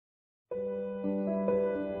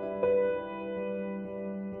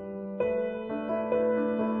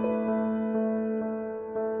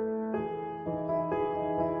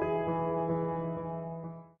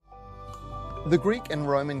The Greek and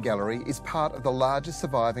Roman Gallery is part of the largest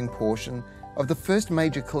surviving portion of the first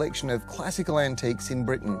major collection of classical antiques in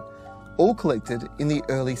Britain, all collected in the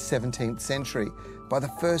early 17th century by the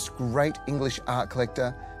first great English art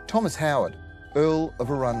collector, Thomas Howard, Earl of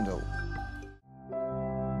Arundel.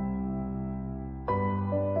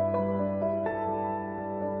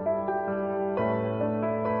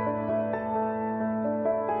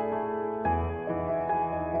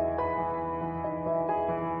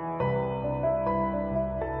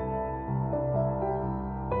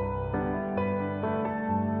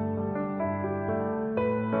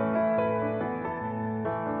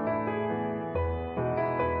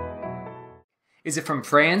 Is it from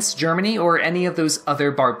France, Germany, or any of those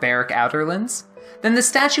other barbaric outerlands? Then the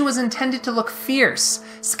statue was intended to look fierce,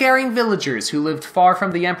 scaring villagers who lived far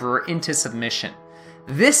from the emperor into submission.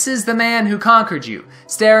 This is the man who conquered you.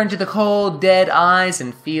 Stare into the cold, dead eyes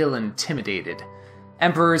and feel intimidated.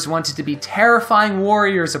 Emperors wanted to be terrifying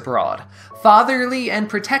warriors abroad, fatherly and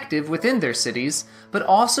protective within their cities, but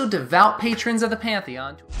also devout patrons of the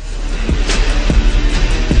pantheon.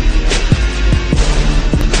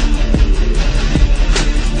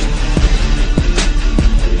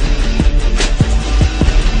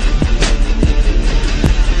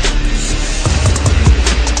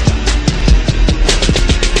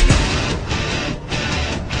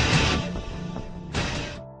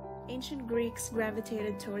 Ancient Greeks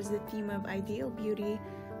gravitated towards the theme of ideal beauty,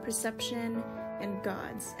 perception, and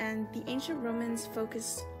gods, and the ancient Romans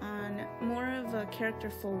focused on more of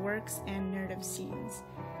characterful works and narrative scenes.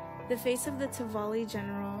 The face of the Tivoli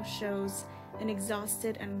general shows an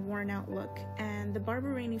exhausted and worn-out look, and the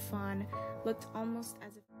Barberini faun looked almost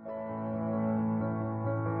as if